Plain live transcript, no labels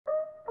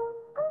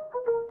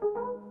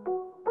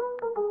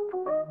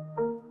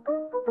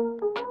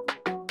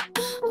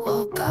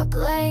up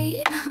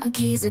late, my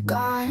keys are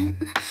gone.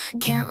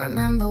 Can't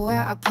remember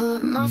where I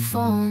put my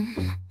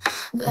phone.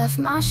 Left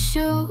my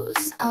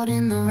shoes out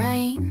in the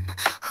rain.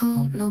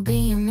 Who knew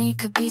being me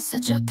could be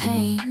such a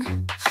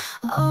pain?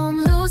 Oh,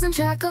 I'm losing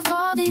track of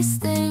all these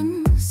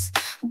things,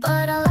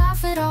 but I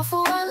laugh it off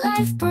for what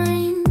life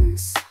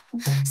brings.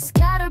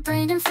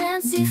 Scatterbrained and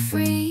fancy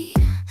free,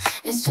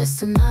 it's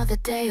just another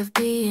day of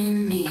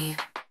being me.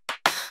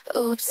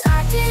 Oops,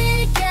 I did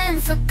it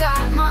again,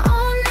 forgot my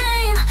own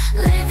name.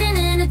 Living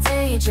in a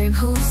daydream,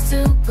 who's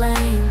to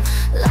blame?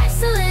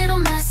 Life's a little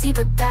messy,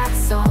 but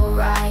that's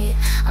alright.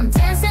 I'm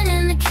dancing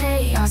in the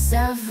chaos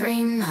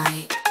every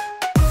night.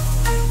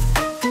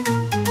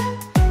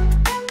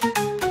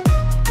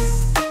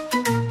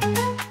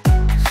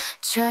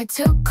 Tried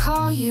to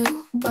call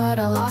you, but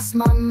I lost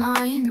my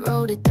mind.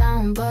 Wrote it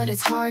down, but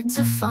it's hard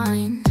to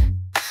find.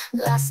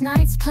 Last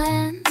night's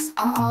plans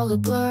are all a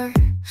blur,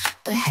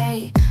 but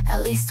hey,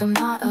 at least I'm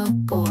not a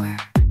bore.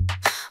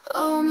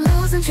 Oh, I'm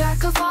losing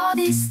track of all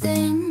these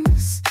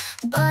things,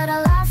 but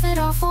I laugh it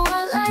off for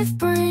what life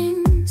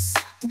brings.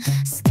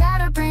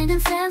 Scatterbrained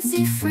and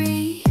fancy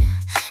free,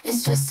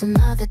 it's just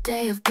another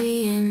day of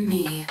being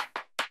me.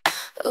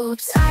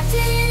 Oops, I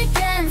did it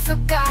again,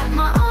 forgot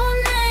my own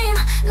name.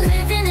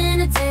 Living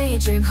in a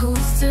daydream,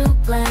 who's to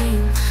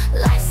blame?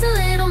 Life's a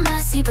little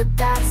messy, but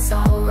that's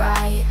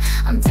alright.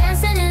 I'm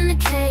dancing in the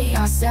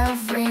chaos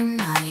every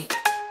night.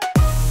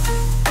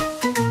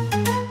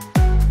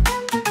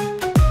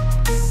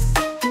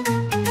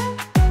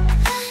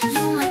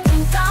 You might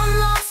think I'm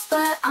lost,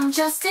 but I'm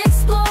just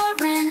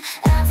exploring.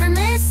 Every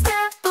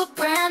misstep a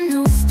brand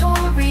new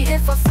story.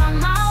 If I find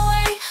my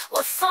way,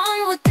 what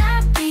fun would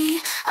that be?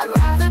 I'd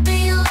rather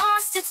be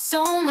lost, it's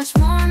so much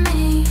more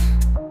me.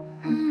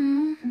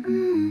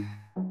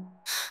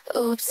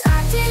 Oops,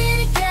 I did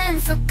it again,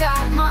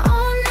 forgot my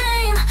own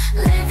name.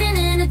 Living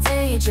in a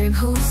daydream,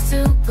 who's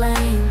to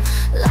blame?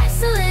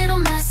 Life's a little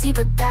messy,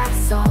 but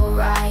that's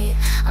alright.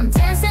 I'm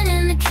dancing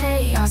in the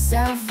chaos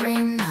every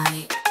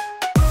night.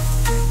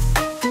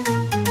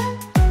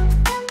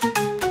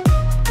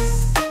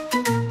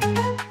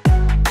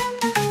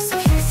 So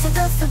here's to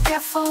the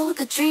forgetful,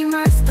 the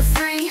dreamers, the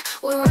free.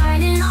 We're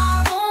writing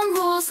our own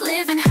rules,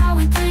 living how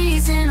we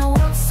please. In a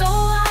world so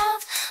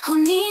wild,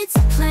 who needs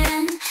a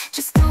plan?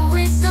 Just go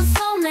with the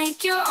flow,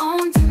 make your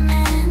own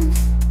demand.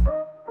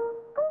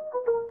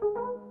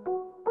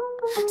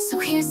 So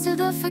here's to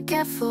the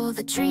forgetful,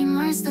 the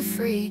dreamers, the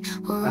free.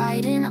 We're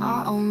writing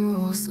our own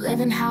rules,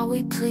 living how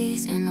we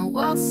please. In a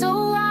world so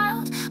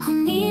wild, who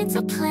needs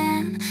a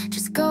plan?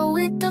 Just go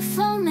with the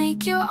flow,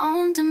 make your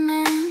own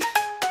demand.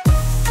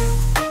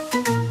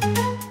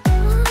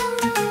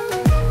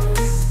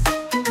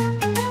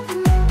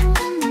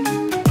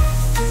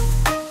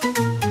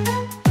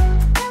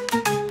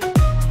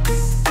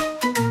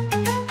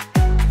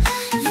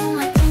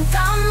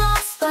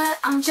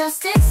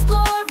 Just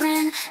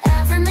exploring,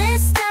 every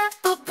misstep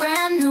a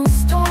brand new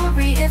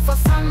story. If I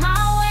find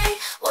my way,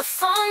 what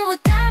fun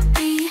would that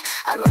be?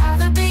 I'd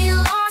rather be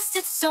lost,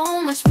 it's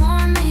so much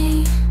more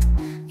me.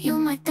 You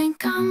might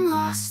think I'm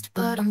lost,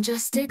 but I'm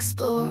just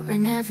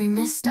exploring. Every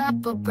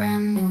misstep a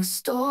brand new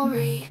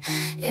story.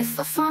 If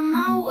I find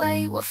my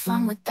way, what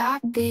fun would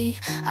that be?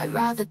 I'd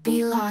rather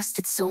be lost,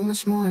 it's so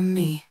much more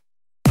me.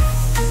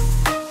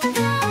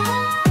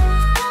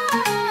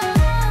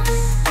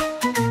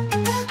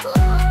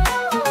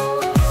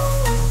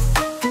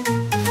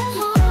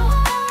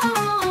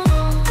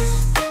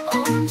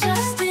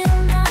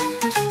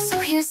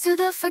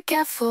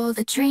 Forgetful,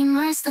 the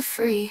dreamers, the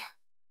free.